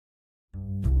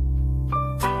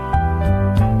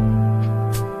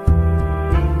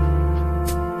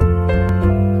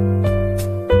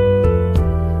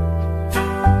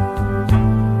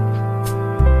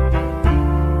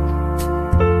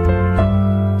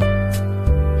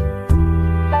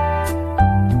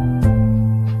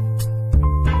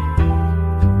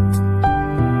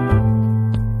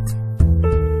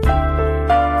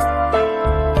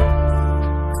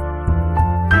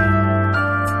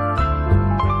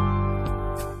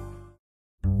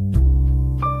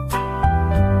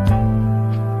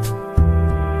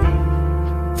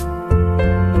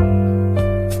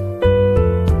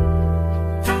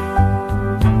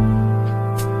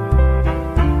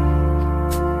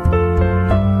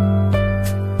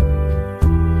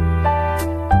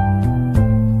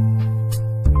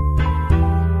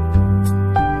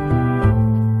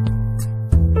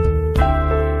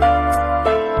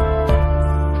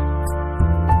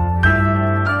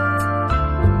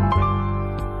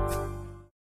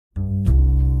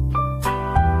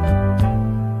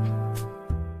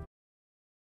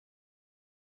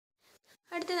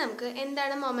നമുക്ക്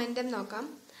എന്താണ് മൊമെന്റം നോക്കാം.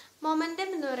 മൊമെന്റം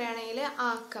എന്ന് പറയുകയാണെങ്കിൽ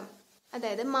ആക്കം,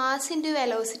 അതായത് മാസ് ഇൻറ്റു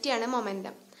വെലോസിറ്റി ആണ്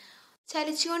മൊമെന്റം.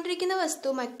 ചലിച്ചുകൊണ്ടിരിക്കുന്ന വസ്തു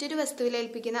മറ്റൊരു വസ്തുവിൽ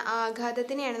ഏൽപ്പിക്കുന്ന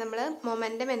ആഘാതത്തിനെയാണ് നമ്മൾ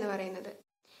മൊമെന്റം എന്ന് പറയുന്നത്.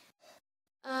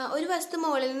 ഒരു വസ്തു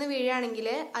മുകളിൽ നിന്ന് വീഴുകയാണെങ്കിൽ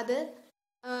അത്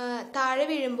താഴെ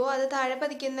വീഴുമ്പോൾ അത് താഴെ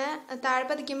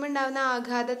പതിക്കുമ്പോൾ ഉണ്ടാകുന്ന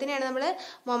ആഘാതത്തിനെയാണ് നമ്മൾ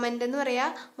മൊമെന്റം എന്ന്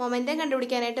പറയുക. മൊമെന്റം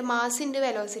കണ്ടുപിടിക്കാനായിട്ട് mass into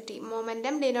velocity,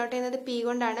 momentum denote ചെയ്യുന്നത് പി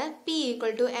കൊണ്ടാണ്. P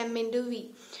equal to M into V.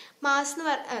 Mass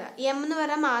M എന്ന്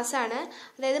പറഞ്ഞാൽ മാസാണ്,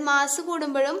 അതായത് മാസ്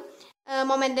കൂടുമ്പോഴും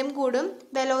മൊമെന്റം കൂടും,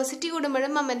 വെലോസിറ്റി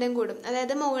കൂടുമ്പോഴും മൊമെന്റം കൂടും.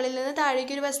 അതായത് മുകളിൽ നിന്ന്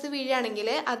താഴേക്ക് ഒരു വസ്തു വീഴുകയാണെങ്കിൽ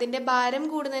അതിൻ്റെ ഭാരം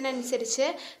കൂടുന്നതിനനുസരിച്ച്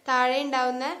താഴെ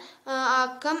ഉണ്ടാവുന്ന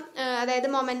ആക്കം, അതായത്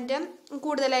മൊമെന്റം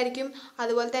കൂടുതലായിരിക്കും.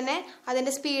 അതുപോലെ തന്നെ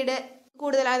അതിൻ്റെ സ്പീഡ്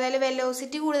കൂടുതൽ, അതായത്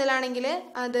വെലോസിറ്റി കൂടുതലാണെങ്കിൽ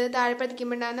അത് താഴെ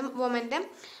പതിക്കുമ്പോൾ ഉണ്ടാകുന്ന മൊമെന്റം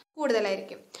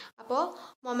കൂടുതലായിരിക്കും. അപ്പോൾ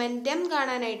മൊമെന്റം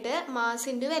കാണാനായിട്ട് മാസ്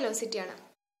ഇൻറ്റു വെലോസിറ്റിയാണ്.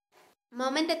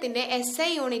 മൊമെന്റത്തിൻ്റെ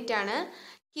SI യൂണിറ്റ് ആണ്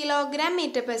കിലോഗ്രാം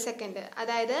മീറ്റർ പെർ സെക്കൻഡ്.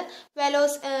 അതായത്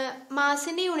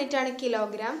മാസിൻ്റെ യൂണിറ്റ് ആണ്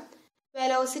കിലോഗ്രാം,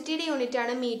 വെലോസിറ്റിയുടെ യൂണിറ്റ്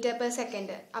ആണ് മീറ്റർ പെർ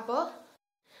സെക്കൻഡ്. അപ്പോൾ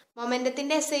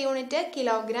മൊമെന്റത്തിൻ്റെ SI unit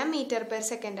kilogram metre per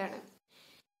second ആണ്.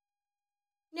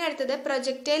 ഇനി അടുത്തത്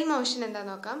പ്രൊജക്റ്റൈൽ മോഷൻ എന്താ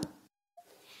നോക്കാം.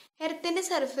 എർത്തിൻ്റെ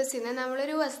സർഫസിൽ നിന്ന്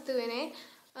നമ്മളൊരു വസ്തുവിനെ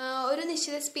ഒരു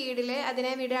നിശ്ചിത സ്പീഡിൽ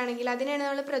അതിനെ വിടുകയാണെങ്കിൽ അതിനാണ്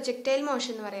നമ്മൾ പ്രൊജക്റ്റൈൽ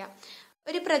മോഷൻ എന്ന് പറയാം.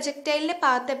 ഒരു പ്രൊജക്റ്റൈലിൻ്റെ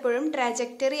പാത്ത് എപ്പോഴും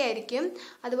ട്രാജക്ടറി ആയിരിക്കും,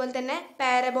 അതുപോലെ തന്നെ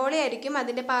പാരബോള ആയിരിക്കും.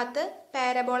 അതിൻ്റെ path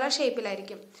parabola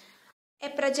ഷേപ്പിലായിരിക്കും. A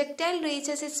projectile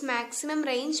reaches its maximum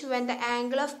range when the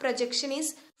angle of projection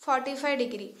is 45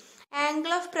 degree.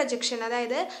 Angle of projection,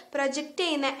 അതായത് പ്രൊജക്റ്റ്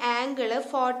ചെയ്യുന്ന ആംഗിൾ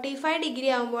 45 ഡിഗ്രി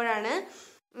ആകുമ്പോഴാണ്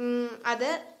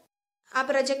ആ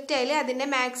പ്രൊജക്റ്റൈൽ അതിൻ്റെ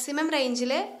മാക്സിമം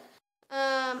റേഞ്ചിൽ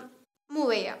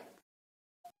മൂവ് ചെയ്യാം.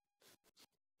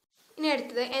 ഇനി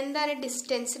അടുത്തത് എന്താണ്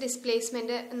ഡിസ്റ്റൻസ്,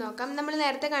 ഡിസ്പ്ലേസ്മെൻറ്റ് നോക്കാം. നമ്മൾ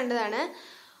നേരത്തെ കണ്ടതാണ്.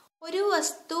 ഒരു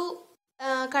വസ്തു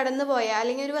കടന്നു പോയാൽ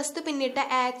അല്ലെങ്കിൽ ഒരു വസ്തു പിന്നിട്ട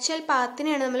ആക്ച്വൽ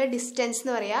പാത്തിനെയാണ് നമ്മൾ ഡിസ്റ്റൻസ്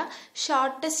എന്ന് പറയുക.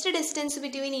 Shortest distance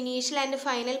between initial and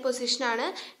final പൊസിഷനാണ്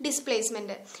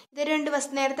displacement.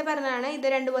 ഇത് നേരത്തെ പറഞ്ഞതാണ്. ഇത്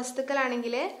രണ്ട്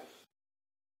വസ്തുക്കളാണെങ്കിൽ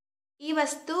ഈ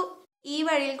വസ്തു ഈ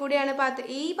വഴിയിൽ കൂടിയാണ്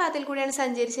ഈ പാത്തിൽ കൂടിയാണ്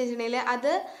സഞ്ചരിച്ചിട്ടുണ്ടെങ്കിൽ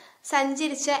അത്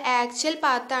സഞ്ചരിച്ച ആക്ച്വൽ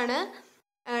പാത്താണ്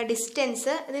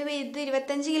ഡിസ്റ്റൻസ്. ഇത്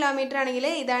 25 കിലോമീറ്റർ ആണെങ്കിൽ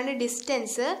ഇതാണ്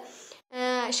distance.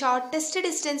 Shortest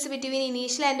distance between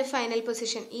initial and final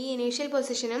position, ഈ ഇനീഷ്യൽ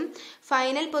പൊസിഷനും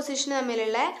ഫൈനൽ പൊസിഷനും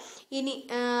തമ്മിലുള്ള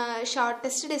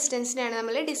ഷോർട്ടസ്റ്റ് ഡിസ്റ്റൻസിനെയാണ്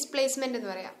നമ്മൾ ഡിസ്പ്ലേസ്മെൻറ്റ് എന്ന്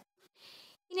പറയാം.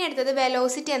 ഇനി അടുത്തത്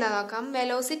വെലോസിറ്റി എന്താ നോക്കാം.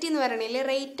 വെലോസിറ്റി എന്ന് പറയുന്നത്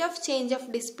rate of change of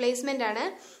displacement ആണ്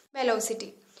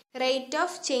velocity. Rate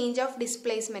of change of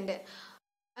displacement,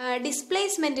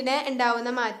 ഡിസ്പ്ലേസ്മെൻറ്റിന്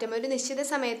ഉണ്ടാവുന്ന മാറ്റം, ഒരു നിശ്ചിത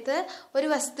സമയത്ത് ഒരു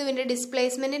വസ്തുവിൻ്റെ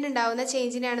ഡിസ്പ്ലേസ്മെൻറ്റിന് ഉണ്ടാവുന്ന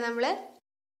ചേഞ്ചിനെയാണ് നമ്മൾ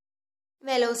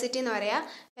വെലോസിറ്റി എന്ന് പറയുക.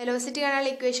 വെലോസിറ്റി കാണാനുള്ള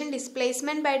ഇക്വേഷൻ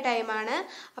ഡിസ്പ്ലേസ്മെൻറ്റ് ബൈ ടൈം ആണ്.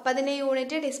 അപ്പോൾ അതിൻ്റെ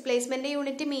യൂണിറ്റ്, ഡിസ്പ്ലേസ്മെൻറ്റ്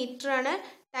യൂണിറ്റ് മീറ്റർ ആണ്,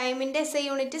 ടൈമിൻ്റെ SI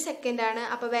യൂണിറ്റ് സെക്കൻഡ് ആണ്.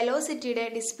 അപ്പോൾ വെലോസിറ്റിയുടെ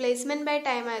ഡിസ്പ്ലേസ്മെൻറ്റ് ബൈ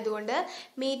ടൈം ആയതുകൊണ്ട്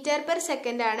മീറ്റർ പെർ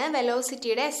സെക്കൻഡ് ആണ്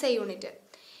വെലോസിറ്റിയുടെ SI യൂണിറ്റ്.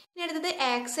 ഇനി അടുത്തത്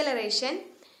ആക്സലറേഷൻ.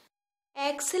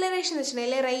 ആക്സലറേഷൻ എന്ന്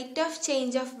വെച്ചിട്ടുണ്ടെങ്കിൽ rate of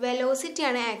change of velocity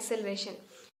ആണ് acceleration.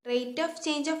 Rate of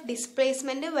change of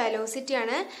displacement velocity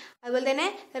ആണ്, അതുപോലെ തന്നെ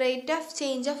rate of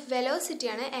change of velocity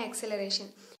ആണ് ആക്സലറേഷൻ.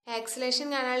 ആക്സലറേഷൻ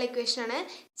കാണാനുള്ള ഇക്വേഷൻ ആണ്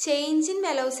change in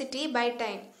velocity by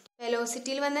time.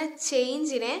 വെലോസിറ്റിയിൽ വന്ന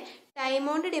ചേഞ്ചിനെ ടൈം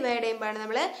കൊണ്ട് ഡിവൈഡ് ചെയ്യുമ്പോഴാണ്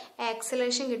നമ്മൾ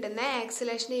ആക്സലറേഷൻ കിട്ടുന്നത്.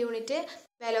 ആക്സലറേഷൻ്റെ unit,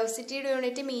 വെലോസിറ്റിയുടെ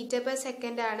unit metre per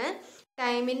second ആണ്,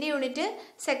 ടൈമിൻ്റെ യൂണിറ്റ്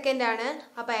സെക്കൻഡ് ആണ്.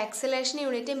 അപ്പോൾ acceleration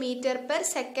unit metre per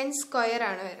second square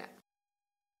ആണ് വരിക.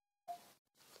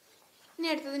 ഇനി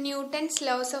അടുത്തത് ന്യൂട്ടൺസ്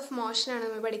ലോസ് ഓഫ് മോഷൻ ആണ്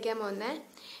നമ്മൾ പഠിക്കാൻ പോകുന്നത്.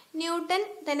 ന്യൂട്ടൺ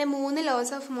തന്നെ 3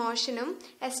 ലോസ് ഓഫ് മോഷനും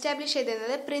എസ്റ്റാബ്ലിഷ്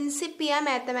ചെയ്തിരുന്നത് പ്രിൻസിപ്പിയ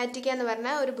മാത്തമാറ്റിക്ക എന്ന് പറഞ്ഞ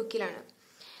ഒരു ബുക്കിലാണ്.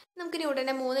 നമുക്ക്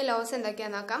ന്യൂട്ടൻ്റെ 3 ലോസ്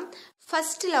എന്തൊക്കെയാണെന്ന് നോക്കാം.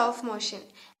 First law of motion,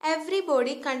 every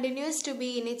body continues to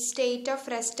be in it state of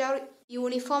rest or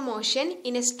uniform motion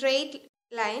in A straight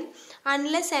line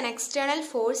unless an external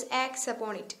force acts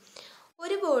upon it.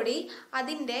 ഒരു body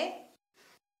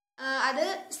അത്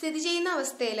സ്ഥിതി ചെയ്യുന്ന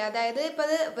അവസ്ഥയിൽ, അതായത് ഇപ്പോൾ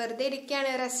അത് വെറുതെ ഇരിക്കുകയാണ്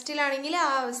റെസ്റ്റിലാണെങ്കിൽ ആ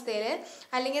അവസ്ഥയിൽ,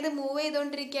 അല്ലെങ്കിൽ അത് മൂവ്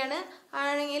ചെയ്തുകൊണ്ടിരിക്കുകയാണ്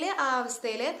ആണെങ്കിൽ ആ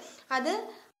അവസ്ഥയിൽ, അത്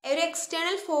ഒരു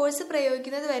എക്സ്റ്റേണൽ ഫോഴ്സ്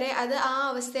പ്രയോഗിക്കുന്നത് വരെ അത് ആ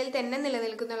അവസ്ഥയിൽ തന്നെ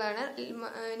നിലനിൽക്കുന്നതാണ്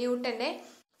ന്യൂട്ടൻ്റെ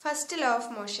first law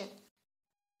of motion.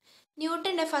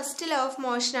 ന്യൂട്ടൻ്റെ first law of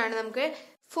മോഷനാണ് നമുക്ക്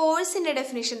ഫോഴ്സിൻ്റെ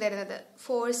ഡെഫിനിഷൻ തരുന്നത്.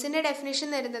 ഫോഴ്സിൻ്റെ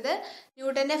ഡെഫിനിഷൻ തരുന്നത്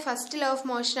ന്യൂട്ടൻ്റെ ഫസ്റ്റ് ലോ ഓഫ്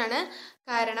മോഷനാണ്.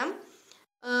 കാരണം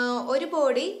ഒരു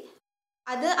ബോഡി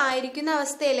അത് ആയിരിക്കുന്ന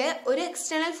അവസ്ഥയിൽ ഒരു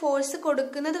എക്സ്റ്റേണൽ ഫോഴ്സ്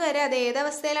കൊടുക്കുന്നത് വരെ അത്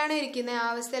ഏതവസ്ഥയിലാണോ ഇരിക്കുന്നത് ആ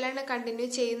അവസ്ഥയിലാണ് continue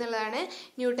ചെയ്യുന്നുള്ളതാണ്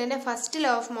ന്യൂട്ടൻ്റെ first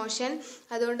law of motion.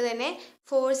 അതുകൊണ്ട് തന്നെ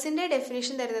ഫോഴ്സിൻ്റെ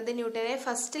ഡെഫിനിഷൻ തരുന്നത് ന്യൂട്ടൻ്റെ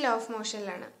first law of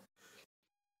മോഷനിലാണ്.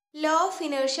 Law of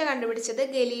inertia കണ്ടുപിടിച്ചത്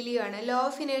ഗലീലിയോ ആണ്. ലോ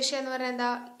ഓഫ് ഇനേർഷ്യ എന്ന് പറഞ്ഞാൽ എന്താ?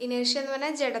 ഇനേർഷ്യ എന്ന്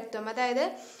പറഞ്ഞാൽ ജഡത്വം, അതായത്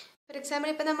ഫോർ എക്സാമ്പിൾ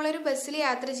ഇപ്പം നമ്മളൊരു ബസ്സിൽ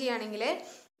യാത്ര ചെയ്യുകയാണെങ്കിൽ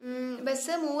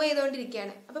ബസ് മൂവ്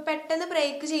ചെയ്തുകൊണ്ടിരിക്കുകയാണ്. അപ്പോൾ പെട്ടെന്ന്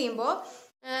ബ്രേക്ക് ചെയ്യുമ്പോൾ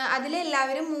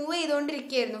അതിലെല്ലാവരും മൂവ്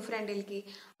ചെയ്തുകൊണ്ടിരിക്കുകയായിരുന്നു ഫ്രണ്ടിലേക്ക്.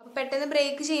 അപ്പോൾ പെട്ടെന്ന്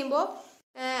ബ്രേക്ക് ചെയ്യുമ്പോൾ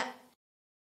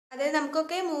അതായത്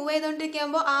നമുക്കൊക്കെ മൂവ്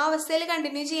ചെയ്തുകൊണ്ടിരിക്കുമ്പോൾ ആ അവസ്ഥയിൽ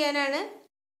കണ്ടിന്യൂ ചെയ്യാനാണ്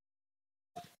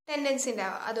ടെൻഡൻസി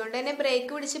ഉണ്ടാവുക. അതുകൊണ്ട് തന്നെ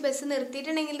ബ്രേക്ക് പിടിച്ച് ബസ്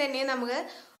നിർത്തിയിട്ടുണ്ടെങ്കിൽ തന്നെ നമുക്ക്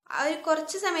ആ ഒരു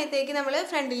കുറച്ച് സമയത്തേക്ക് നമ്മൾ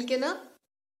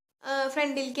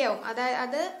ഫ്രണ്ടിലേക്കാവും.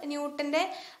 അത് ന്യൂട്ടൻ്റെ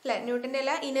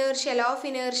അല്ല ഇനേർഷ്യ, ലോ ഓഫ്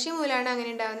ഇനേർഷ്യ മൂലമാണ് അങ്ങനെ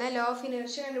ഉണ്ടാകുന്നത്. ലോ ഓഫ്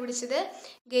ഇനേർഷ്യ കണ്ടുപിടിച്ചത്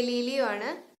ഗലീലിയോ ആണ്.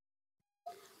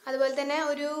 അതുപോലെ തന്നെ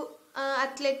ഒരു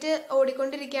അത്ലറ്റ്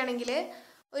ഓടിക്കൊണ്ടിരിക്കുകയാണെങ്കിൽ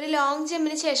ഒരു ലോങ്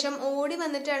ജമ്പിന് ശേഷം ഓടി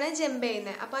വന്നിട്ടാണ് ജമ്പ്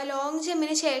ചെയ്യുന്നത്. അപ്പോൾ ആ ലോങ്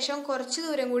ജമ്പിന് ശേഷം കുറച്ച്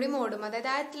ദൂരം കൂടി ഓടും.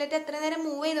 അതായത് ആ അത്ലറ്റ് എത്ര നേരം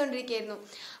മൂവ് ചെയ്തുകൊണ്ടിരിക്കുകയായിരുന്നു,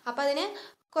 അപ്പോൾ അതിന്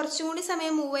കുറച്ചും കൂടി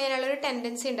സമയം മൂവ് ചെയ്യാനുള്ളൊരു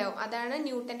ടെൻഡൻസി ഉണ്ടാവും. അതാണ്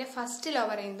ന്യൂട്ടൻ്റെ ഫസ്റ്റ് ലോ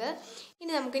പറയുന്നത്.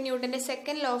 ഇനി നമുക്ക് ന്യൂട്ടൻ്റെ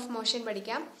സെക്കൻഡ് ലോ ഓഫ് മോഷൻ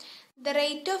പഠിക്കാം. The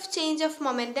rate of change of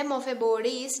momentum of A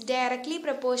body is directly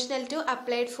proportional to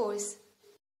applied force.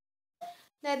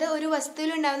 അതായത് ഒരു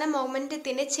വസ്തുവിലുണ്ടാകുന്ന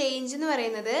മൊമെൻറ്റത്തിൻ്റെ ചേഞ്ച് എന്ന്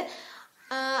പറയുന്നത്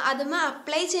അതുമ്മ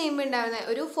അപ്ലൈ ചെയ്യുമ്പോൾ ഉണ്ടാകുന്നത്,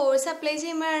 ഒരു ഫോഴ്സ് അപ്ലൈ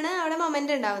ചെയ്യുമ്പോഴാണ് അവിടെ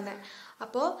മൊമെൻ്റ് ഉണ്ടാകുന്നത്.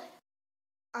 അപ്പോൾ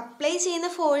അപ്ലൈ ചെയ്യുന്ന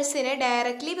ഫോഴ്സിന്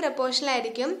ഡയറക്ട്ലി പ്രൊപ്പോർഷണൽ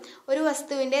ആയിരിക്കും ഒരു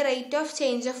വസ്തുവിൻ്റെ rate of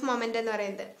change of moment എന്ന്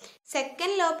പറയുന്നത്.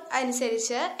 സെക്കൻഡ് ലോ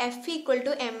അനുസരിച്ച് F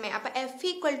 = ma. അപ്പോൾ F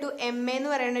 = ma എന്ന്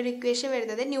പറയുന്ന ഒരു ഇക്വേഷൻ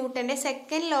വരുന്നത് ന്യൂട്ടൻ്റെ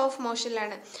സെക്കൻഡ് ലോ ഓഫ്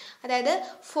മോഷനിലാണ്. അതായത്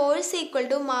ഫോഴ്സ്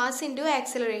 = മാസ് ഇൻറ്റു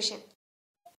ആക്സലറേഷൻ.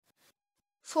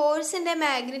 ഫോഴ്സിൻ്റെ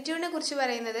മാഗ്നിറ്റ്യൂഡിനെ കുറിച്ച്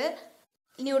പറയുന്നത്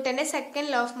ന്യൂട്ടൻ്റെ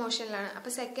സെക്കൻഡ് ലോ ഓഫ് മോഷനിലാണ്.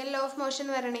 അപ്പോൾ സെക്കൻഡ് ലോ ഓഫ് മോഷൻ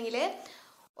എന്ന് പറയണമെങ്കിൽ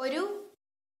ഒരു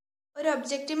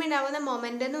ഒബ്ജക്റ്റിന് ഉണ്ടാകുന്ന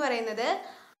മൊമെൻ്റ് എന്ന് പറയുന്നത്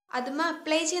അതുമ്മ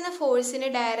അപ്ലൈ ചെയ്യുന്ന ഫോഴ്സിന്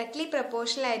ഡയറക്ട്ലി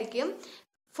പ്രൊപ്പോർഷണൽ ആയിരിക്കും.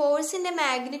 ഫോഴ്സിൻ്റെ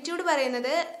മാഗ്നിറ്റ്യൂഡ്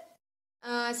പറയുന്നത്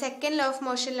സെക്കൻഡ് ലോ ഓഫ്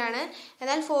മോഷനിലാണ്.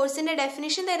 എന്നാൽ ഫോഴ്സിൻ്റെ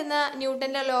ഡെഫിനിഷൻ തരുന്ന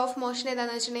ന്യൂട്ടൻ്റെ ലോ ഓഫ് മോഷൻ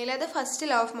ഏതാണെന്ന് വെച്ചിട്ടുണ്ടെങ്കിൽ അത് first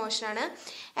law of മോഷനാണ്.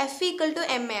 F =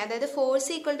 ma, അതായത്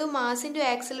ഫോഴ്സ് = മാസ് ഇൻറ്റു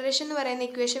ആക്സലറേഷൻ എന്ന് പറയുന്ന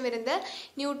ഇക്വേഷൻ വരുന്നത്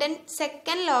ന്യൂട്ടൺ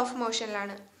സെക്കൻഡ് ലോ ഓഫ്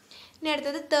മോഷനിലാണ്. ഇനി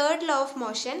അടുത്തത് third law of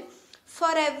motion.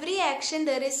 For every action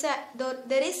there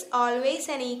is always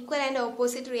an equal and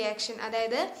opposite reaction.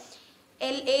 അതായത്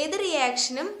ഏത്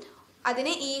റിയാക്ഷനും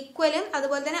അതിന് ഈക്വലും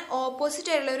അതുപോലെ തന്നെ ഓപ്പോസിറ്റ്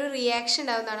ആയിട്ടുള്ള ഒരു റിയാക്ഷൻ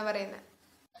ഉണ്ടാവുന്നതാണ് പറയുന്നത്.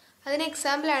 അതിന്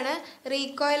എക്സാമ്പിളാണ്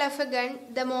recoil of A gun,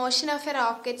 the motion of A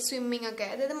rocket, swimming ഒക്കെ.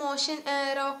 അതായത്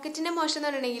റോക്കറ്റിൻ്റെ മോഷൻ എന്ന്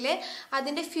പറഞ്ഞിട്ടുണ്ടെങ്കിൽ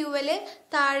അതിൻ്റെ ഫ്യൂവല്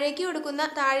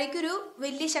താഴേക്കൊരു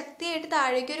വലിയ ശക്തിയായിട്ട്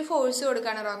താഴേക്കൊരു ഫോഴ്സ്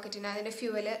കൊടുക്കുകയാണ് റോക്കറ്റിന്, അതിൻ്റെ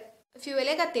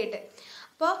ഫ്യൂവല് കത്തിയിട്ട്.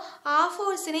 അപ്പോൾ ആ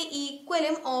ഫോഴ്സിന്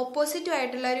ഈക്വലും ഓപ്പോസിറ്റും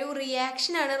ആയിട്ടുള്ള ഒരു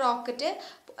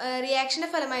റിയാക്ഷൻ്റെ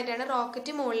ഫലമായിട്ടാണ്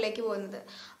റോക്കറ്റ് മുകളിലേക്ക് പോകുന്നത്.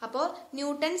 അപ്പോൾ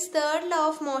Newton's third law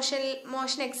of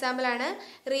motion എക്സാമ്പിളാണ്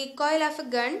recoil of A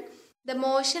gun, the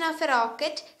motion of A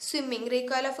rocket, swimming.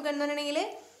 Recoil of gun എന്ന് പറഞ്ഞിട്ടുണ്ടെങ്കിൽ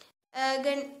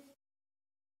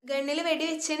ഗണ്ണിൽ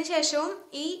വെടിവെച്ചതിന് ശേഷവും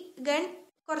ഈ ഗൺ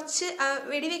കുറച്ച്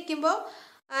വെടിവെക്കുമ്പോൾ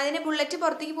അതിൻ്റെ ബുള്ളറ്റ്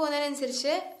പുറത്തേക്ക്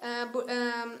പോകുന്നതിനനുസരിച്ച്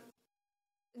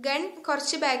ഗൺ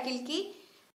കുറച്ച് ബാക്കിലേക്ക്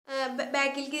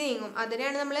നീങ്ങും.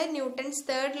 അതിനാണ് നമ്മൾ ന്യൂട്ടൺസ്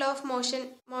തേർഡ് ലോ ഓഫ്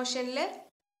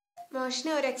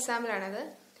മോഷന് ഒരു എക്സാമ്പിളാണത്.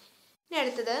 ഇനി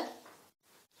അടുത്തത്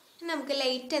നമുക്ക്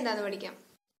ലൈറ്റ് എന്താണെന്ന് പഠിക്കാം.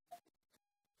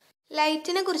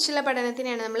 ലൈറ്റിനെ കുറിച്ചുള്ള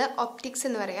പഠനത്തിനാണ് നമ്മൾ ഒപ്റ്റിക്സ്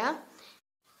എന്ന് പറയുക.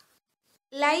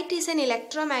 Light is N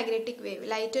electromagnetic wave.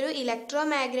 Light ഒരു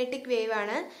ഇലക്ട്രോമാഗ്നറ്റിക് വേവ്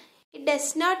ആണ്. It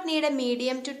does not need A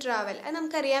medium to travel. അത്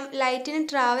നമുക്കറിയാം, ലൈറ്റിന്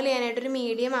ട്രാവൽ ചെയ്യാനായിട്ടൊരു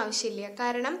മീഡിയം ആവശ്യമില്ല.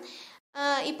 കാരണം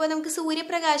ഇപ്പോൾ നമുക്ക്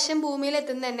സൂര്യപ്രകാശം ഭൂമിയിൽ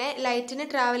എത്തുന്ന തന്നെ ലൈറ്റിന്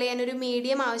ട്രാവൽ ചെയ്യാൻ ഒരു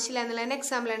മീഡിയം ആവശ്യമില്ല എന്നുള്ളതിന്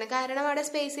എക്സാമ്പിളാണ്. കാരണം അവിടെ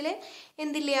സ്പേസിൽ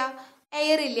എന്തില്ല,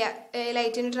 എയർ ഇല്ല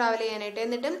ലൈറ്റിന് ട്രാവൽ ചെയ്യാനായിട്ട്.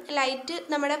 എന്നിട്ടും ലൈറ്റ്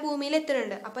നമ്മുടെ ഭൂമിയിൽ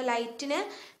എത്തുന്നുണ്ട്. അപ്പോൾ ലൈറ്റിന്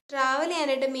ട്രാവൽ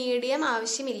ചെയ്യാനായിട്ട് മീഡിയം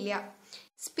ആവശ്യമില്ല.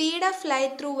 Speed of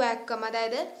light through vacuum,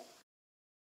 അതായത്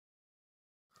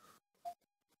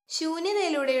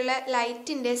ശൂന്യതയിലൂടെയുള്ള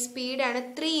ലൈറ്റിൻ്റെ സ്പീഡാണ്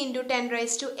 3 × 10⁸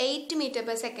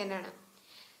 m/s ആണ്.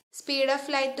 Speed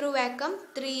of light through vacuum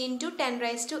 3 ×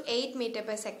 10⁸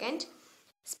 m/s.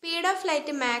 Speed of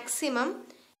light maximum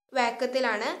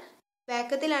വാക്വത്തിലാണ്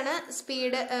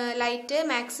light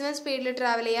maximum സ്പീഡിൽ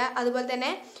ട്രാവൽ ചെയ്യുക. അതുപോലെ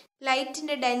തന്നെ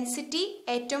ലൈറ്റിൻ്റെ ഡെൻസിറ്റി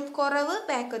ഏറ്റവും കുറവ്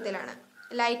വാക്വത്തിലാണ്.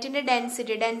 ലൈറ്റിൻ്റെ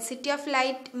density of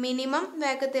light minimum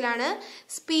വാക്വത്തിലാണ്.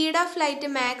 Speed of light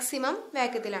maximum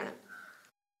വാക്വത്തിലാണ്.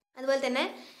 അതുപോലെ തന്നെ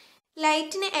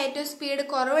ലൈറ്റിന് ഏറ്റവും സ്പീഡ്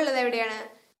കുറവുള്ളത് എവിടെയാണ്?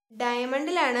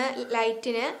 ഡയമണ്ടിലാണ്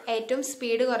ലൈറ്റിന് ഏറ്റവും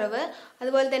സ്പീഡ് കുറവ്.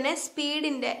 അതുപോലെ തന്നെ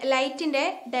ലൈറ്റിൻ്റെ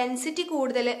ഡെൻസിറ്റി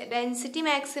കൂടുതൽ, ഡെൻസിറ്റി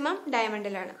മാക്സിമം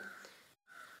ഡയമണ്ടിലാണ്.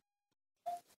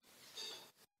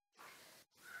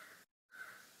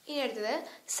 ഇനി അടുത്തത്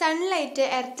സൺലൈറ്റ്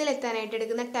എർത്തിലെത്താനായിട്ട്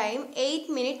എടുക്കുന്ന ടൈം 8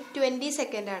 minutes 20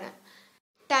 seconds ആണ്.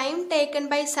 Time taken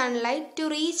by sunlight to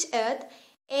reach earth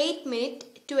 8 minutes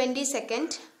 20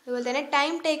 seconds. അതുപോലെ തന്നെ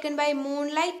time taken by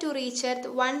moonlight to reach earth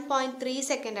 1.3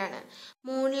 second ആണ്.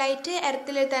 മൂൺലൈറ്റ്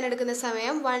എർത്തിലെത്താൻ എടുക്കുന്ന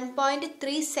സമയം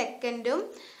 1.3 സെക്കൻഡും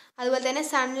അതുപോലെ തന്നെ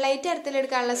സൺലൈറ്റ്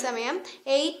എർത്തിലെടുക്കാനുള്ള സമയം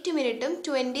 8 മിനിറ്റും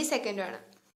 20 സെക്കൻഡും ആണ്.